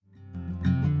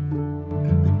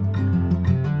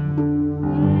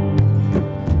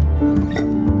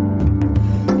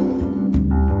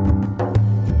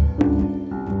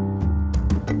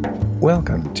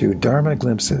to Dharma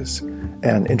Glimpses,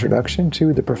 an introduction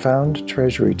to the profound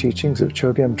treasury teachings of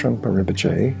Chogyam Trungpa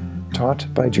Rinpoche, taught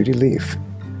by Judy Leaf.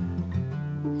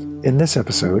 In this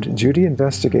episode, Judy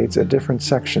investigates a different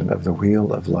section of the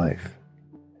Wheel of Life.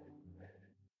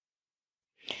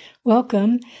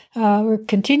 Welcome. We're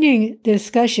continuing the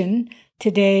discussion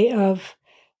today of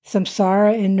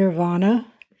samsara and nirvana,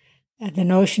 the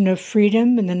notion of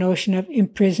freedom and the notion of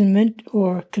imprisonment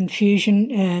or confusion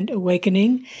and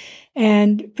awakening,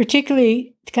 and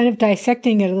particularly kind of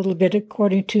dissecting it a little bit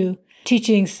according to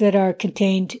teachings that are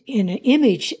contained in an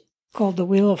image called the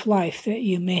Wheel of Life that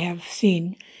you may have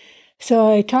seen.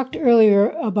 So I talked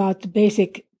earlier about the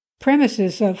basic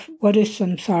premises of what is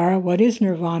samsara, what is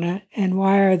nirvana, and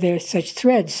why are there such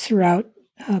threads throughout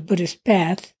Buddhist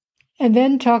path. And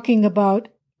then talking about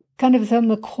kind of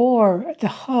the core, the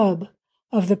hub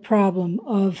of the problem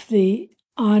of the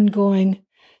ongoing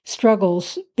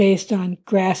struggles based on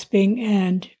grasping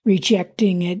and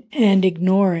rejecting it and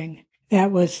ignoring. That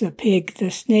was the pig,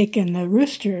 the snake, and the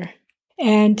rooster.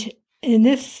 And in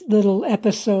this little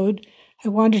episode, I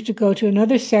wanted to go to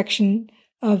another section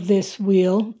of this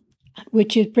wheel,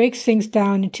 which it breaks things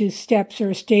down into steps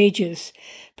or stages,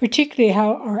 particularly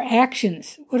how our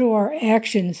actions, what do our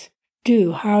actions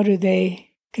do? How do they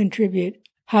contribute?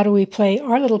 How do we play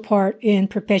our little part in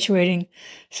perpetuating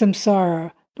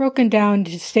samsara? Broken down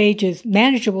into stages,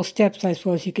 manageable steps, I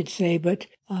suppose you could say, but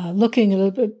looking a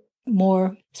little bit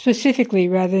more specifically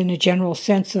rather than a general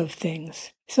sense of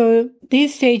things. So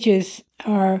these stages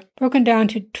are broken down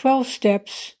to 12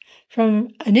 steps from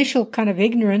initial kind of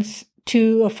ignorance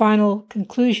to a final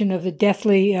conclusion of the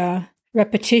deathly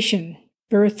repetition,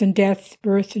 birth and death,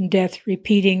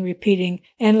 repeating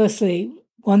endlessly,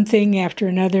 one thing after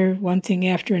another,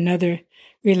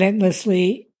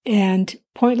 relentlessly and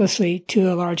pointlessly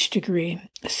to a large degree.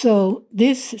 So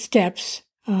these steps,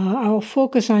 I'll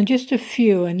focus on just a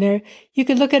few, and there you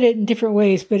could look at it in different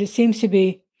ways, but it seems to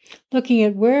be looking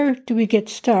at where do we get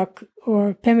stuck,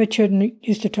 or Pema Chodron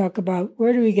used to talk about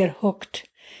where do we get hooked,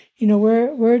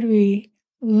 where do we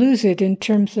lose it in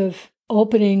terms of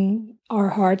opening our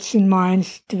hearts and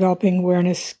minds, developing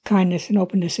awareness, kindness, and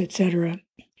openness, etc.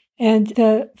 And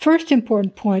the first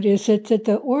important point is that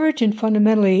the origin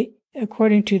fundamentally,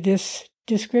 according to this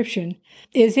description,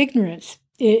 is ignorance.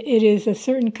 It is a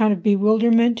certain kind of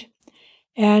bewilderment,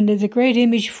 and the great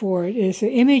image for it is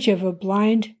the image of a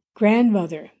blind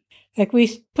grandmother. Like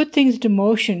we put things into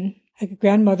motion, like a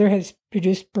grandmother has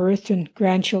produced birth and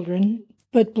grandchildren,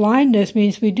 but blindness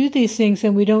means we do these things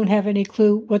and we don't have any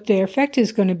clue what their effect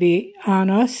is going to be on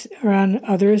us or on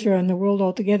others or on the world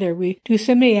altogether. We do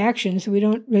so many actions, we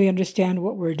don't really understand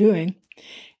what we're doing.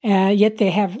 Yet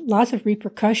they have lots of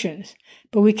repercussions,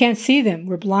 but we can't see them.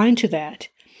 We're blind to that.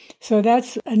 So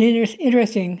that's an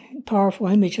interesting, powerful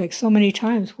image. Like so many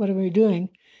times, what are we doing?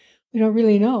 We don't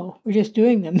really know. We're just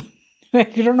doing them. We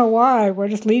don't know why. We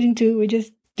just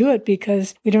do it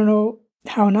because we don't know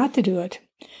how not to do it.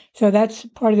 So that's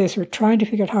part of this. We're trying to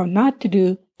figure out how not to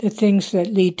do the things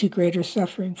that lead to greater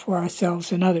suffering for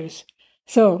ourselves and others.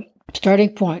 So,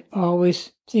 starting point,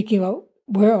 always thinking about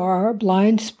where are our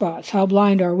blind spots? How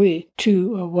blind are we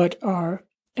to what our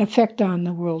effect on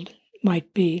the world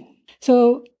might be?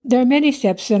 So, there are many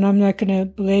steps, and I'm not going to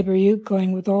belabor you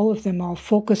going with all of them. I'll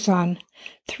focus on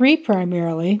 3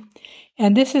 primarily.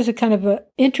 And this is a kind of an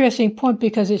interesting point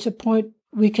because it's a point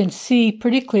we can see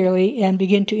pretty clearly and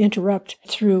begin to interrupt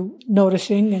through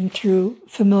noticing and through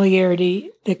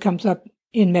familiarity that comes up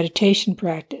in meditation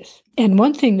practice. And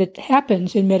one thing that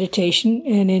happens in meditation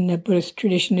and in the Buddhist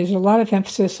tradition is a lot of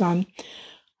emphasis on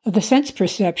the sense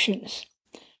perceptions,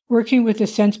 working with the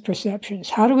sense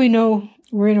perceptions. How do we know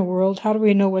we're in a world? How do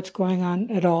we know what's going on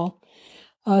at all?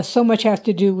 So much has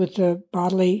to do with the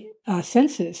bodily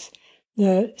senses.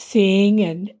 The seeing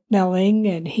and smelling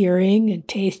and hearing and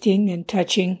tasting and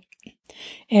touching.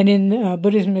 And in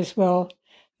Buddhism as well,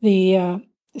 the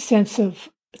sense of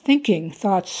thinking,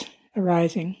 thoughts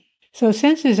arising. So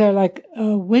senses are like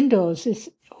windows,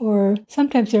 or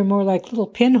sometimes they're more like little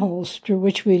pinholes through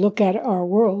which we look at our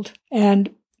world.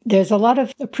 And there's a lot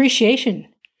of appreciation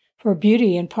for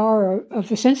beauty and power of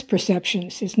the sense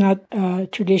perceptions. It's not a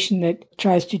tradition that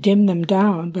tries to dim them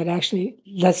down, but actually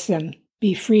lets them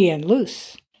be free and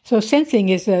loose. So sensing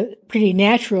is a pretty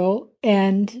natural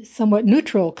and somewhat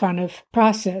neutral kind of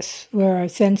process where our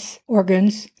sense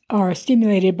organs are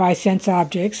stimulated by sense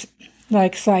objects,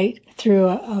 like sight through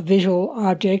a visual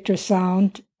object or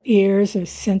sound, ears, a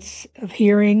sense of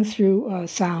hearing through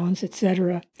sounds,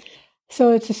 etc.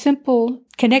 So it's a simple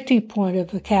connecting point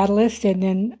of a catalyst and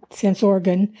then sense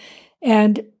organ.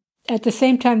 And at the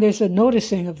same time, there's a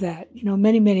noticing of that.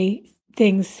 Many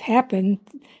things happen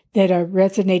that are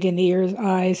resonating in the ears,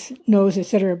 eyes, nose,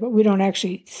 etc., but we don't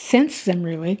actually sense them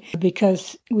really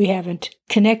because we haven't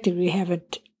connected, we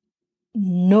haven't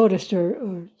noticed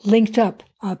or linked up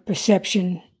our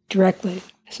perception directly.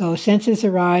 So senses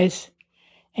arise,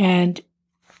 and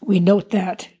we note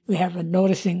that. We have a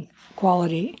noticing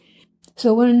quality.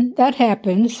 So when that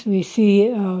happens, we see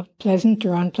a pleasant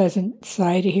or unpleasant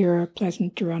sight, hear a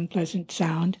pleasant or unpleasant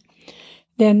sound,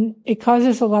 then it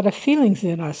causes a lot of feelings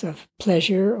in us of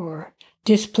pleasure or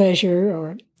displeasure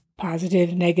or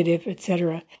positive, negative,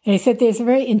 etc. And he said there's a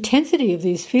very intensity of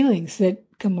these feelings that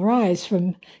can arise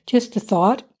from just a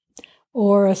thought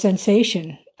or a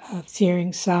sensation of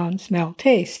hearing, sound, smell,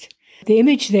 taste. The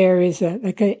image there is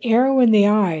like an arrow in the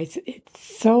eye. It's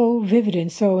so vivid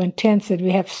and so intense that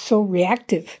we have so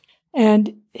reactive.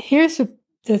 And here's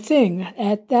the thing.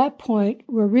 At that point,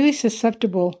 we're really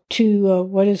susceptible to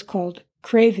what is called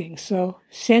craving. So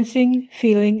sensing,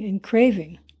 feeling, and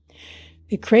craving.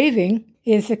 The craving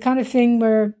is the kind of thing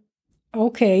where,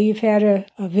 okay, you've had a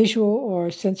visual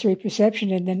or sensory perception,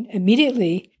 and then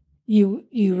immediately you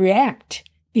react.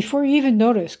 Before you even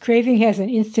notice, craving has an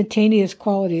instantaneous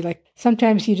quality. Like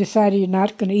sometimes you decide you're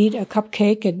not going to eat a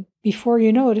cupcake, and before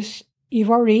you notice, you've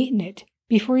already eaten it.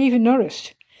 Before you even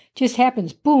noticed. Just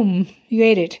happens. Boom, you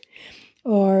ate it.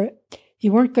 Or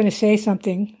you weren't going to say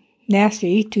something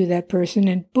nasty to that person,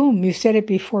 and boom, you said it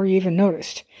before you even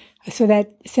noticed. So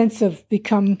that sense of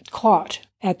become caught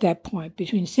at that point,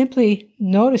 between simply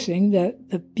noticing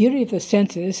the beauty of the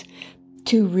senses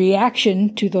to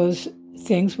reaction to those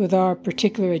things with our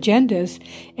particular agendas,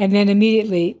 and then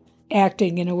immediately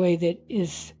acting in a way that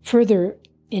is further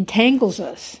entangles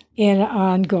us in an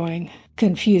ongoing,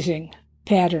 confusing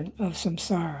pattern of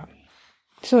samsara.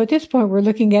 So at this point, we're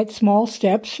looking at small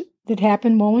steps that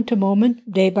happen moment to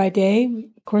moment, day by day.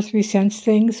 Of course, we sense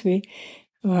things, we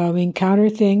encounter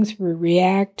things, we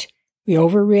react, we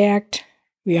overreact,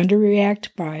 we underreact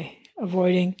by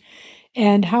avoiding,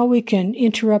 and how we can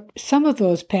interrupt some of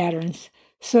those patterns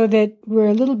so that we're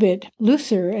a little bit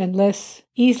looser and less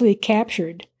easily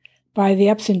captured by the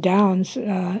ups and downs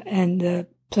and the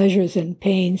pleasures and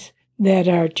pains that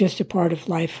are just a part of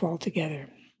life altogether.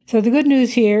 So the good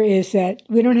news here is that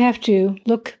we don't have to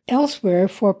look elsewhere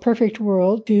for a perfect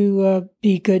world to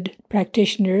be good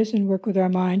practitioners and work with our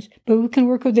minds, but we can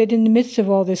work with it in the midst of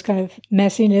all this kind of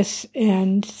messiness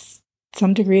and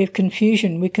some degree of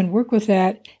confusion. We can work with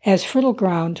that as fertile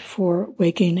ground for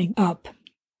waking up.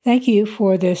 Thank you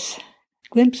for this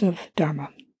glimpse of Dharma.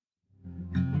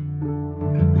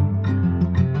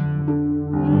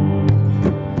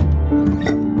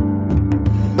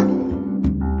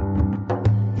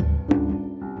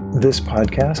 This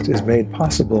podcast is made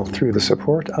possible through the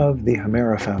support of the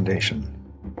Hemera Foundation.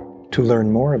 To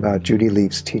learn more about Judy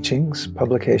Leaf's teachings,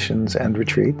 publications, and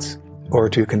retreats, or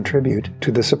to contribute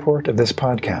to the support of this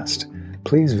podcast,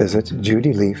 please visit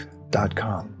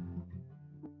judyleaf.com.